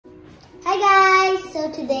Hi guys,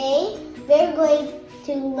 so today we're going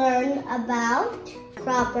to learn about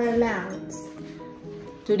proper nouns.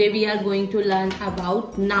 Today we are going to learn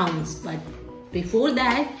about nouns, but before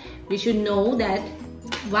that we should know that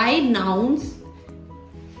why nouns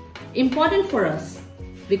important for us,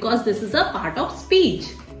 because this is a part of speech.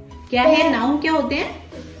 क्या है noun? क्या होते हैं?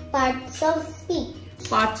 Parts of speech.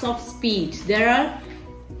 Parts of speech. There are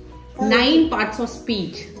 9 parts of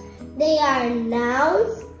speech. They are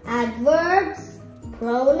nouns, adverbs,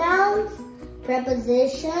 pronouns,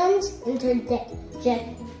 prepositions,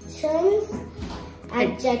 interjections,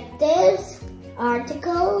 adjectives,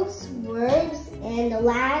 articles, words, and the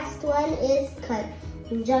last one is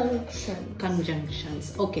conjunctions.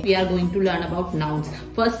 Conjunctions. Okay, we are going to learn about nouns.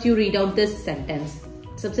 First, you read out this sentence.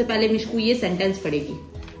 सबसे पहले मिशकू ये sentence पढ़ेगी.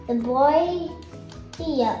 The boy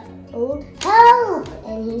yelled help,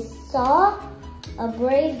 and he saw a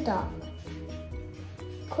brave dog.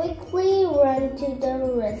 Quickly run to the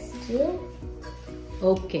rescue.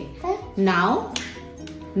 Okay. Now,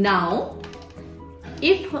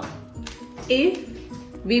 if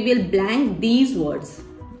we will blank these words,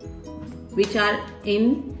 which are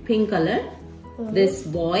in pink color, this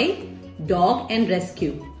boy, dog, and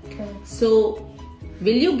rescue. So,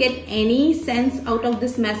 will you get any sense out of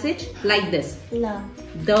this message like this? No.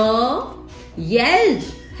 The yelled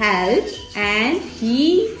help, and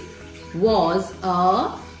he was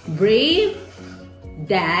a brave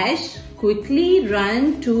dash quickly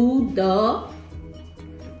run to the.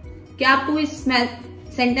 क्या आपको इस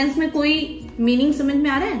sentence में कोई meaning समझ में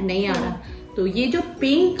आ रहा है? नहीं आ रहा. तो ये जो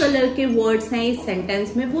पिंक कलर के वर्ड्स हैं इस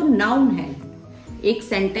सेंटेंस में वो नाउन है. एक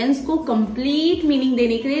सेंटेंस को कंप्लीट मीनिंग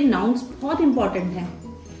देने के लिए नाउन्स बहुत इंपॉर्टेंट है.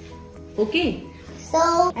 Okay? So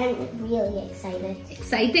I'm really excited.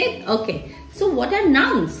 Excited? Okay. So what are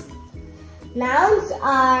nouns? Nouns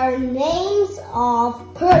are names of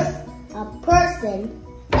a person,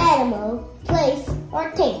 animal, place,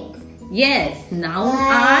 or thing. Yes, nouns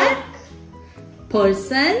are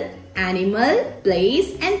person, animal,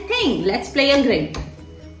 place, and thing. Let's play a game.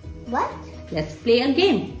 What? Let's play a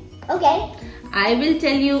game. Okay. I will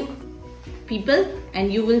tell you people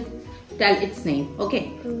and you will tell its name.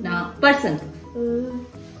 Okay. Now, person.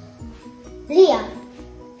 Leah.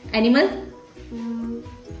 Animal.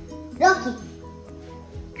 Rocky.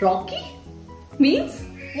 Rocky means?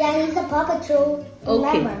 Yeah, he's a Paw Patrol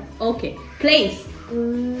member. Okay. Place.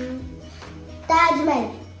 Taj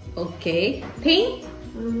Mahal. Okay. Thing.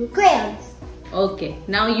 Crayons. Okay.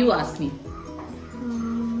 Now you ask me.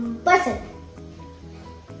 Person.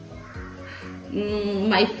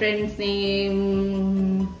 My friend's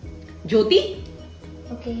name Jyoti.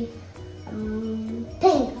 Okay.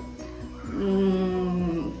 Thing.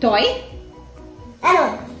 Toy.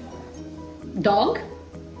 Animal. Dog.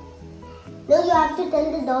 No, you have to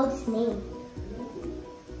tell the dog's name.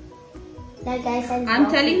 Like I said. I'm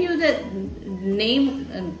dog. telling you the name,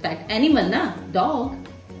 that animal, na? Dog.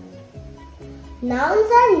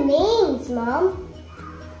 Nouns are names, Mom.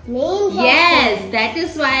 Names. Yes, that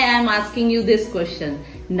is why I am asking you this question.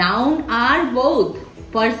 Noun are both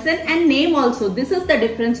person and name also. This is the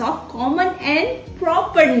difference of common and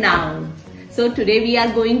proper noun. So today we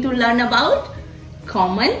are going to learn about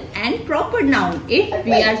common and proper noun. If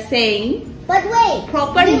we are saying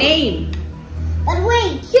proper name. But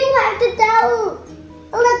wait, you have to tell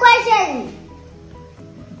the question.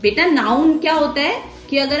 बेटा noun क्या होता है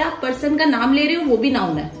कि अगर आप person का नाम ले रहे हो वो भी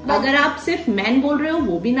नाउन है. अगर आप सिर्फ मैन बोल रहे हो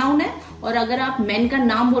वो भी नाउन है. और अगर आप मैन का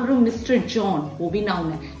नाम बोल रहे हो मिस्टर जॉन वो भी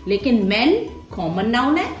नाउन है. लेकिन मैन कॉमन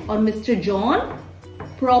नाउन है और मिस्टर जॉन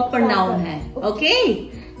प्रॉपर नाउन है. ओके?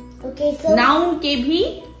 Okay, so नाउन के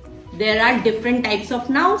भी there are different types of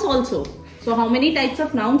nouns also. So how many types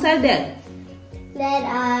of nouns are there? there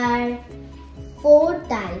are 4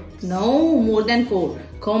 types. No, more than 4.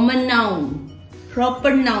 Common noun,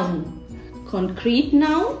 proper noun, concrete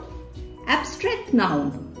noun, abstract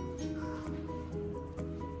noun,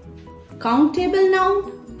 countable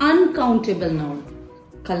noun, uncountable noun,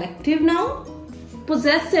 collective noun,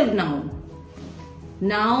 possessive noun.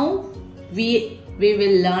 Now we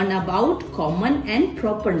will learn about common and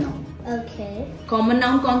proper noun. Okay. Common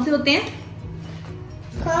noun कौन से होते हैं?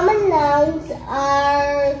 Common nouns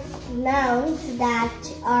are nouns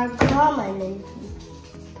that are common in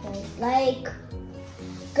people, like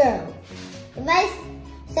girl. If I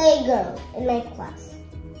say girl in my class,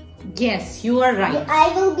 Yes, you are right.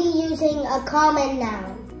 I will be using a common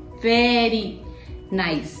noun. Very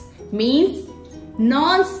nice. Means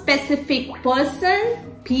non-specific person,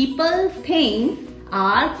 people, thing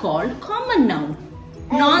are called common noun.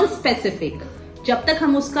 Non-specific. जब तक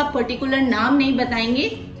हम उसका particular नाम नहीं बताएंगे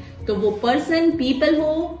तो वो person, people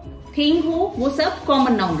हो, थिंग हो, वो सब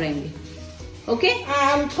कॉमन नाउन रहेंगे. Okay?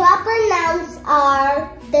 And proper nouns are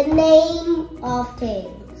the name of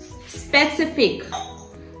things.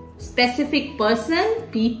 Specific person,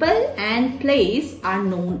 people and place are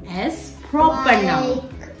known as proper noun.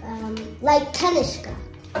 Like Kanishka.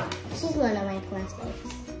 She's one of my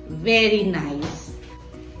classmates. Very nice.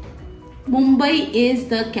 Mumbai is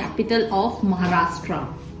the capital of Maharashtra.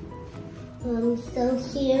 So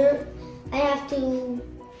here I have to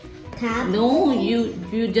tap. No,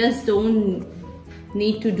 you just don't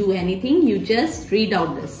need to do anything. You just read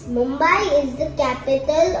out this. Mumbai is the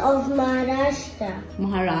capital of Maharashtra.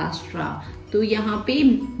 Maharashtra. तो यहाँ पे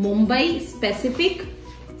Mumbai specific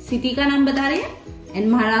city का नाम बता रहे हैं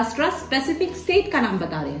and Maharashtra specific state का नाम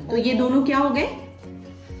बता रहे हैं. तो ये दोनों क्या हो गए?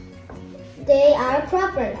 They are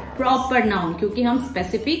proper nouns. Proper noun, क्योंकि हम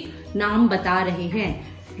स्पेसिफिक नाम बता रहे हैं.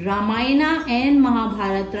 Ramayan and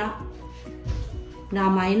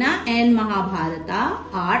Mahabharata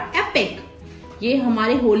are epic. ये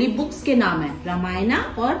हमारे होली बुक्स के नाम है, रामायण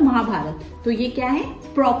और महाभारत. तो ये क्या है?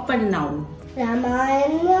 Proper noun.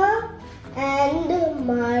 रामायण एंड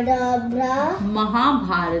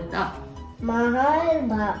महाभारता.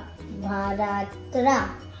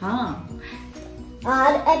 हाँ.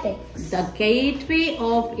 are epics. The Gateway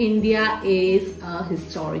of India is a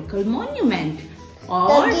historical monument.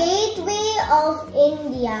 The Gateway of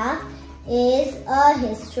India is a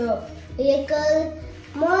historical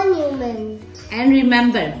monument. And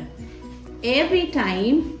remember, every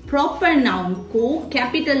time proper noun को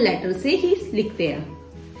capital letter से ही लिखते हैं.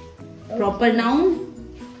 Proper noun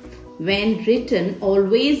when written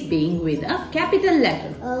always being with a capital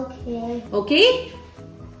letter. Okay. Okay?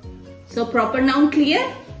 So proper noun clear?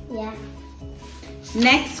 Yeah.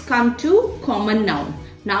 Next come to common noun.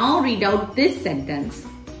 Now read out this sentence.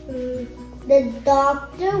 The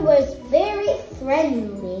doctor was very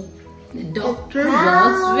friendly. The doctor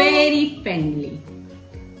was very friendly.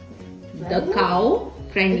 The cow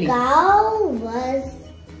friendly. The cow was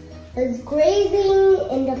grazing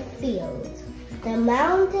in the field. The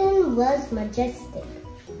mountain was majestic.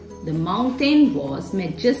 The mountain was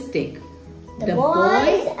majestic. The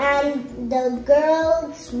boys and the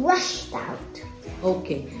girls rushed out.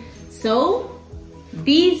 Okay. So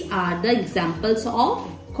these are the examples of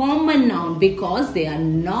common noun because they are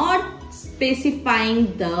not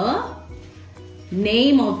specifying the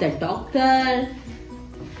name of the doctor.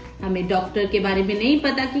 हमें doctor के बारे में नहीं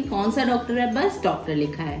पता कि कौन सा doctor है, बस डॉक्टर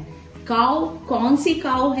लिखा है. काउ, कौन सी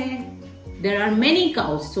काउ है? There are many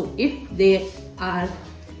cows. So if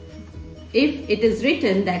it is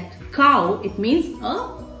written that cow, it means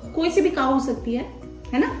कोई सी भी काउ हो सकती है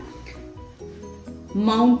ना?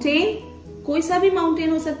 Mountain, कोई सा भी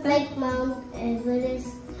माउंटेन हो सकता है. Like Mount Everest.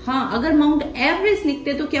 हाँ, अगर माउंट एवरेस्ट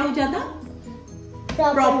लिखते तो क्या हो जाता?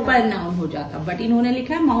 प्रॉपर नाउन हो जाता. बट इन्होंने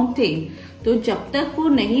लिखा है माउंटेन. तो जब तक वो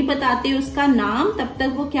नहीं बताते उसका नाम, तब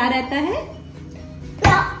तक वो क्या रहता है?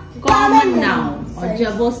 Common noun. और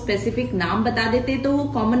जब वो स्पेसिफिक नाम बता देते तो वो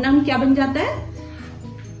कॉमन नाउन क्या बन जाता है?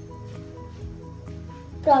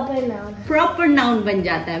 Proper noun. प्रॉपर नाउन बन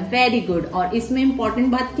जाता है. Very good. और इसमें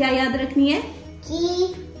इंपॉर्टेंट बात क्या याद रखनी है?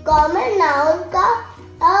 कि कॉमन नाउन का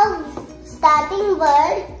स्टार्टिंग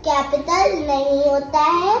वर्ड कैपिटल नहीं होता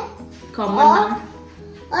है. Common noun.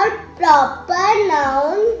 और प्रॉपर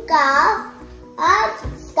नाउन का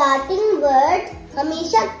स्टार्टिंग वर्ड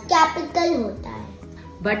हमेशा कैपिटल होता है.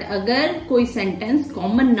 बट अगर कोई सेंटेंस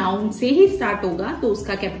कॉमन नाउन से ही स्टार्ट होगा तो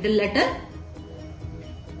उसका कैपिटल लेटर,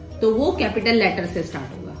 तो वो कैपिटल लेटर से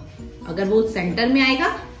स्टार्ट होगा. अगर वो सेंटर में आएगा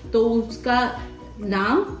तो उसका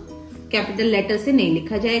नाम कैपिटल लेटर से नहीं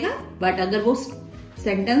लिखा जाएगा. बट अगर वो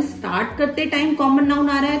सेंटेंस स्टार्ट करते टाइम कॉमन नाउन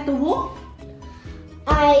आ रहा है तो वो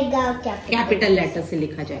आएगा कैपिटल लेटर से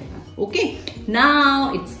लिखा जाएगा. Okay.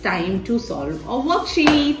 Now it's time to solve a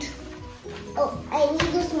worksheet. Oh, I need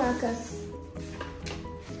those markers.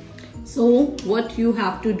 So what you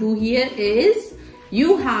have to do here is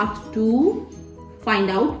you have to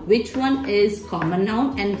find out which one is common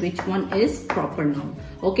noun and which one is proper noun.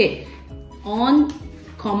 Okay. On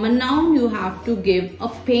common noun you have to give a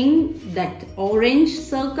ping, that orange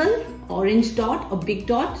circle, orange dot, a big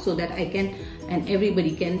dot, so that I can and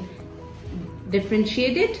everybody can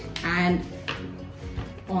differentiate it. And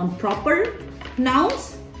on proper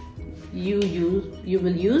nouns you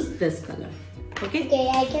will use this color. Okay. Okay,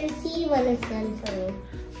 I can see one is done for me.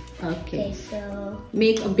 Okay. So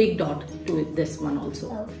make a big dot to it, this one also.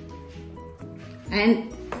 Oh.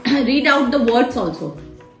 And read out the words also.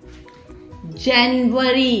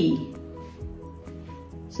 January.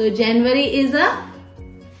 So January is a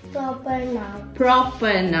proper noun.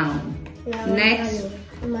 Proper noun. Now Next.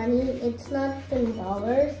 money. It's not in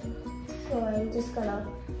dollars. So I'm just gonna.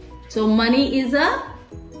 So money is a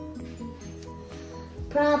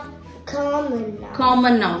Common noun.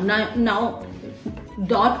 common noun. Now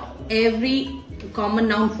dot every common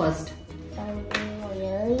noun first.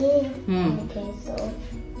 Really? Hmm. Okay, so.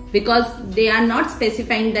 Because they are not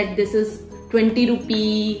specifying that this is 20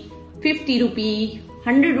 rupee, 50 rupee,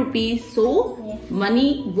 100 rupees. So Yeah. money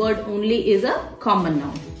word only is a common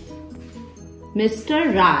noun. Mr.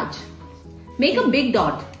 Raj. Make a big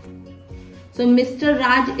dot. So Mr.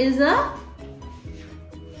 Raj is a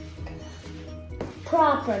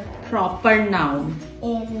Proper noun.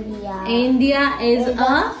 India. India is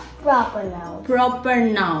a proper noun. proper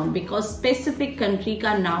noun because specific country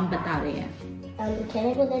का नाम बता रहे हैं. Can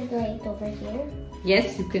I put it right over here?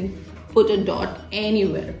 Yes, you can put a dot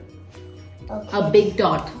anywhere. Okay. A big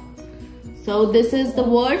dot. So this is the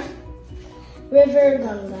word River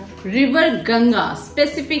Ganga. River Ganga.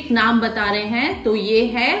 Specific नाम बता रहे हैं तो ये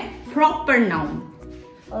है proper noun.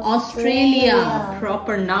 Australia.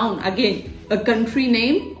 Proper noun. Again, a country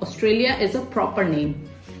name. Australia is a proper name.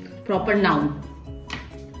 Proper noun.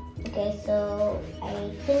 Okay, so I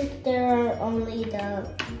think there are only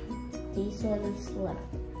these ones left.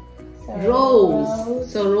 So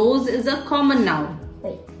Rose. So rose is a common noun.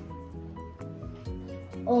 Wait.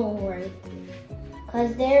 Oh, right.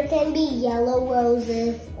 Because there can be yellow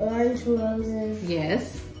roses, orange roses.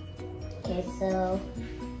 Yes. Okay, so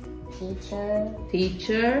teacher.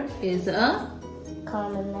 Teacher is a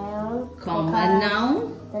Common noun. common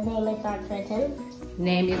noun. The name is not written.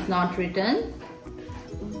 Name is not written.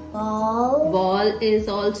 Ball. Ball is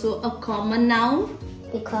also a common noun.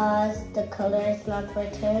 Because the color is not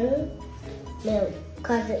written. Milk.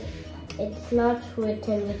 Because it's not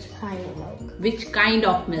written which kind of milk. Which kind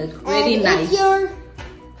of milk? Very and nice.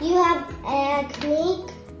 If you have acne,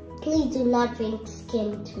 please do not drink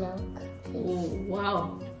skimmed milk. Oh,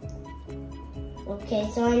 wow. Okay,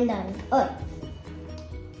 so I'm done. Oh.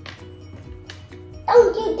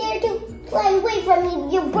 Don't you dare to fly away from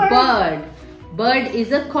me, you bird. Bird. Bird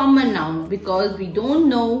is a common noun because we don't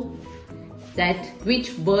know that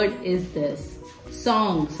which bird is this.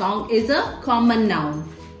 Song. Song is a common noun.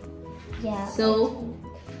 Yeah. So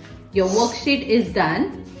your worksheet is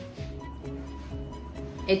done.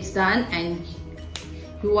 It's done and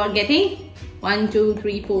you are getting 1, 2,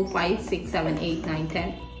 3, 4, 5, 6, 7, 8, 9,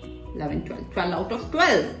 10, 11, 12. 12 out of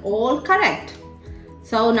 12. All correct.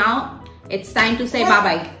 So now it's time to say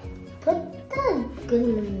bye-bye. Put the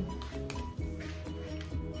good.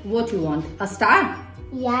 What you want? A star?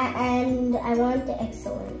 Yeah, and I want the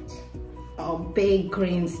excellent. A big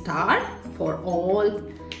green star for all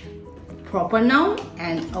proper noun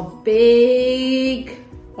and a big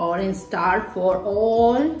orange star for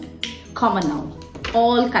all common noun.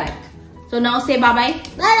 All correct. So now say bye-bye.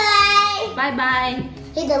 Bye-bye. Bye-bye.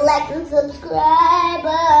 Hit the like and subscribe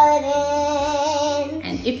button.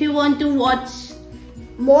 And if you want to watch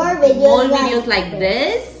More videos like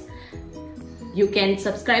this, you can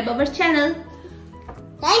subscribe our channel.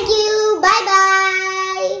 Thank you. Bye-bye.